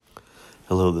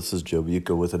Hello, this is Joe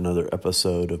Buca with another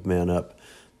episode of Man Up,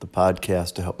 the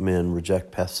podcast to help men reject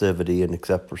passivity and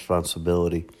accept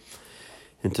responsibility.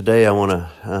 And today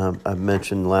I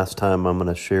mentioned last time I'm going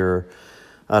to share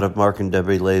out of Mark and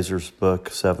Debbie Laaser's book,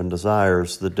 7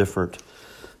 Desires, the different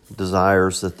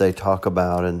desires that they talk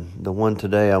about. And the one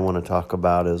today I want to talk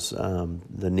about is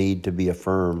the need to be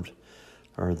affirmed,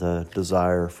 or the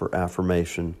desire for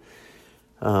affirmation.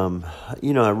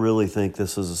 I really think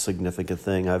this is a significant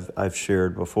thing. I've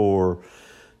shared before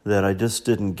that I just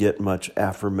didn't get much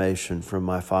affirmation from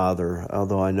my father,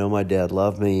 although I know my dad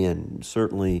loved me and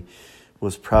certainly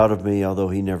was proud of me, although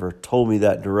he never told me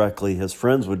that directly. His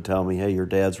friends would tell me, hey, your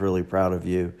dad's really proud of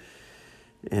you.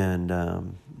 And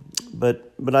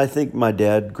but I think my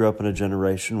dad grew up in a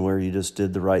generation where you just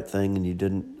did the right thing and you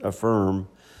didn't affirm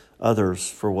others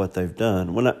for what they've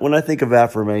done. When I think of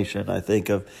affirmation, I think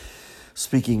of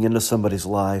speaking into somebody's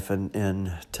life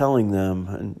and telling them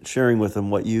and sharing with them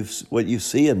what you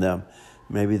see in them,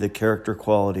 maybe the character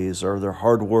qualities or their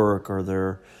hard work or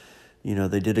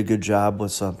they did a good job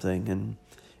with something.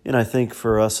 And I think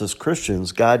for us as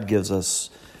Christians, God gives us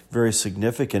very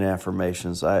significant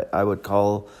affirmations. I would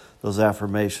call those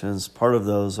affirmations, part of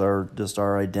those are just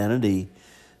our identity,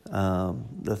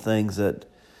 the things that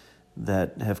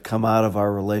have come out of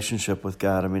our relationship with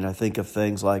God. I mean, I think of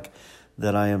things like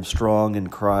that I am strong in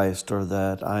Christ, or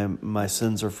that my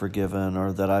sins are forgiven,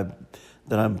 or that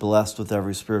I'm blessed with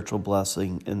every spiritual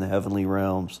blessing in the heavenly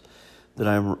realms, that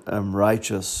I'm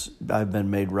righteous. I've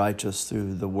been made righteous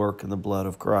through the work and the blood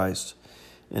of Christ,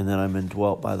 and that I'm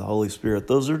indwelt by the Holy Spirit.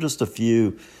 Those are just a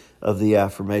few of the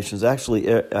affirmations.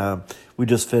 Actually, we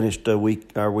just finished our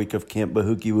week of Camp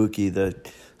Bahuki Wookie, the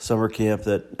summer camp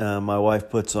that my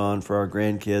wife puts on for our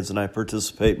grandkids, and I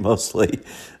participate mostly.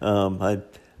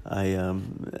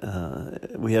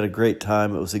 We had a great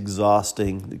time. It was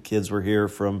exhausting. The kids were here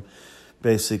from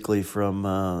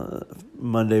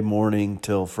Monday morning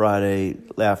till Friday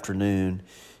afternoon,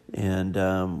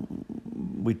 and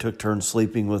we took turns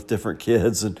sleeping with different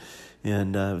kids, and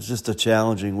it was just a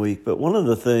challenging week. But one of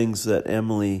the things that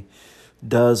Emily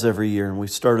does every year, and we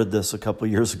started this a couple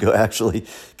of years ago, actually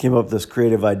came up with this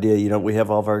creative idea. We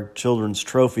have all of our children's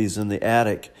trophies in the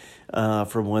attic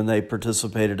from when they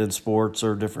participated in sports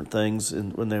or different things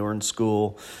when they were in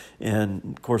school.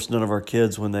 And, of course, none of our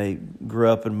kids, when they grew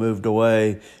up and moved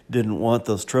away, didn't want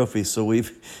those trophies. So we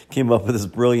came up with this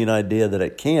brilliant idea that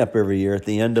at camp every year, at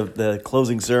the end of the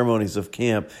closing ceremonies of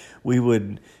camp, we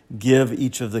would give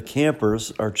each of the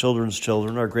campers, our children's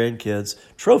children, our grandkids,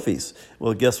 trophies.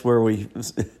 Well, guess where we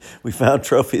found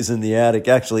trophies in the attic?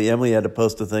 Actually, Emily had to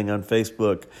post a thing on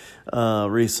Facebook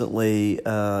recently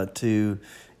to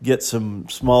get some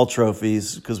small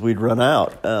trophies because we'd run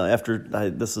out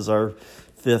this is our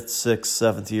 5th, 6th,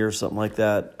 7th year, something like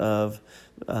that, of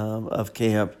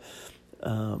camp.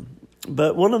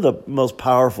 But one of the most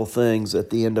powerful things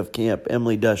at the end of camp,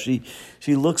 Emily does, she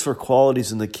looks for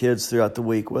qualities in the kids throughout the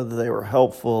week, whether they were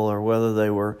helpful or whether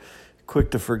they were quick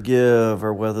to forgive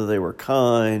or whether they were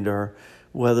kind or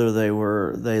whether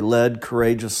they led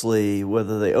courageously,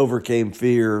 whether they overcame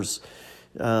fears.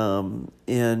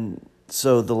 And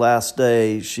so the last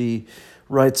day she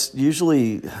writes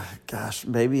usually,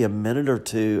 maybe a minute or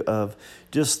two of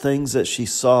just things that she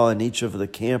saw in each of the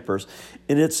campers.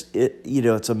 And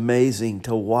it's amazing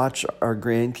to watch our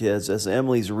grandkids as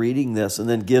Emily's reading this and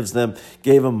then gave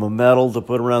them a medal to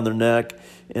put around their neck,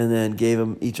 and then gave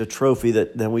them each a trophy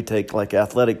that then we take like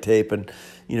athletic tape and,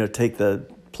 take the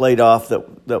plate off that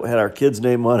had our kids'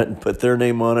 name on it and put their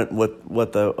name on it and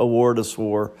what the award is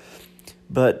for.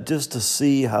 But just to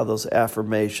see how those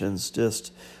affirmations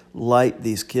just light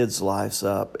these kids' lives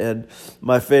up. And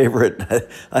my favorite,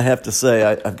 I have to say,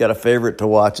 I've got a favorite to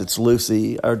watch. It's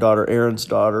Lucy, our daughter, Aaron's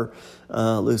daughter.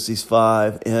 Lucy's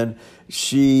 5, and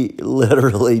she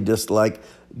literally just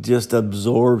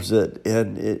absorbs it.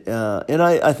 And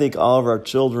I think all of our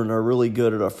children are really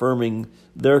good at affirming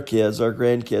their kids, our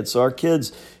grandkids. So our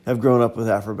kids have grown up with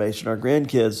affirmation. Our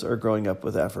grandkids are growing up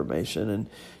with affirmation. And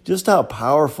just how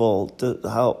powerful,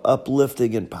 how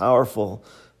uplifting and powerful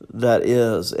that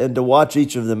is. And to watch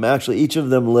each of them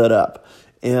lit up.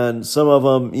 And some of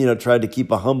them, tried to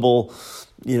keep a humble,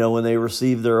 when they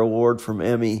received their award from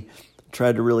Emmy,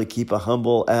 tried to really keep a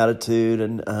humble attitude.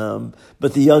 And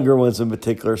but the younger ones in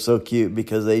particular are so cute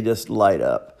because they just light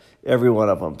up. Every one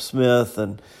of them, Smith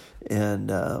and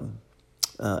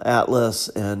Atlas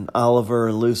and Oliver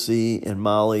and Lucy and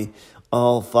Molly,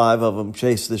 all 5 of them.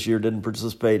 Chase this year didn't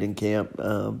participate in camp,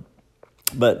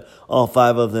 but all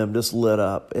 5 of them just lit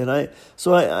up. And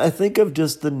I think of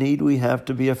just the need we have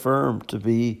to be affirmed, to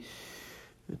be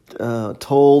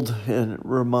told and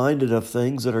reminded of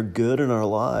things that are good in our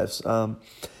lives.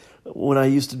 When I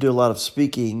used to do a lot of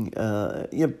speaking,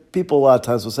 people a lot of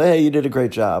times will say, "Hey, you did a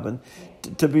great job," and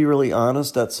to be really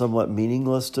honest, that's somewhat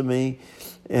meaningless to me.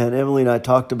 And Emily and I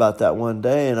talked about that one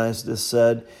day, and I just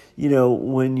said,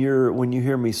 when you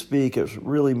hear me speak, it's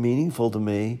really meaningful to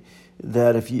me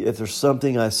that if there's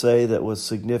something I say that was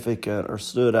significant or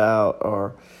stood out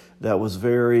or that was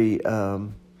very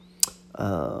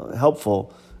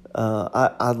helpful,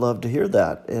 I'd love to hear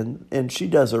that. And she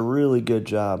does a really good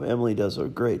job. Emily does a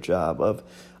great job of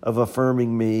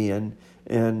affirming me.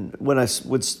 And when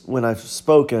I've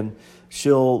spoken,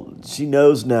 she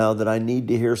knows now that I need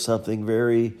to hear something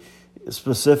very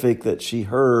specific that she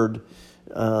heard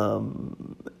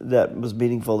that was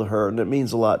meaningful to her, and it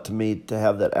means a lot to me to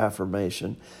have that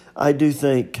affirmation. I do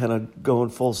think, kind of going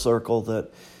full circle,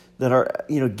 that our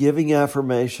giving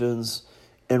affirmations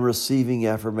and receiving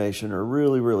affirmation are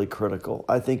really, really critical.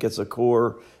 I think it's a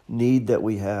core need that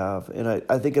we have, and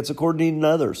I think it's a core need in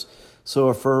others. So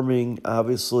affirming,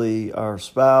 obviously, our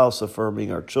spouse,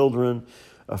 affirming our children,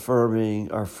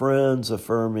 affirming our friends,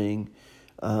 affirming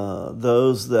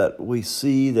those that we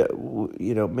see that,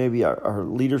 maybe our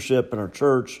leadership in our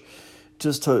church,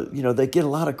 just to, they get a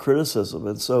lot of criticism.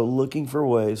 And so looking for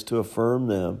ways to affirm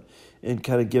them and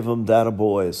kind of give them that a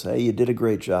voice. Hey, you did a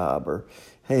great job. Or,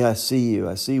 hey, I see you.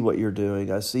 I see what you're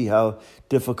doing. I see how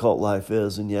difficult life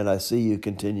is. And yet I see you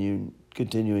continuing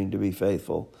to be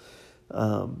faithful.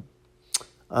 I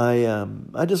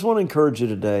just want to encourage you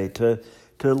today to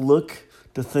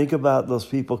think about those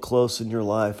people close in your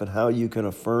life and how you can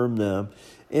affirm them,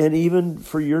 and even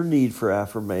for your need for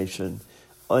affirmation.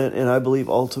 And I believe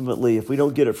ultimately, if we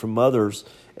don't get it from others,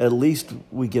 at least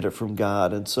we get it from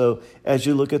God. And so as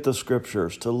you look at the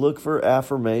scriptures, to look for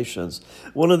affirmations.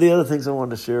 One of the other things I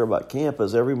wanted to share about camp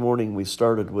is every morning we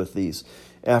started with these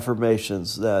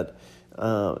affirmations that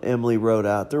Emily wrote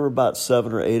out. There were about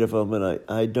 7 or 8 of them, and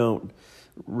I don't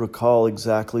recall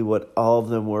exactly what all of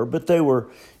them were, but they were,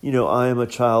 I am a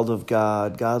child of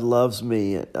God. God loves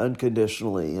me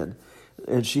unconditionally.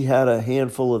 And she had a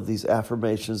handful of these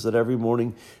affirmations that every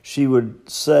morning she would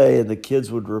say and the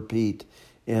kids would repeat,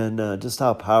 and just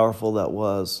how powerful that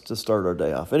was to start our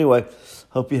day off. Anyway,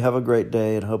 hope you have a great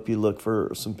day, and hope you look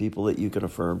for some people that you can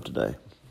affirm today.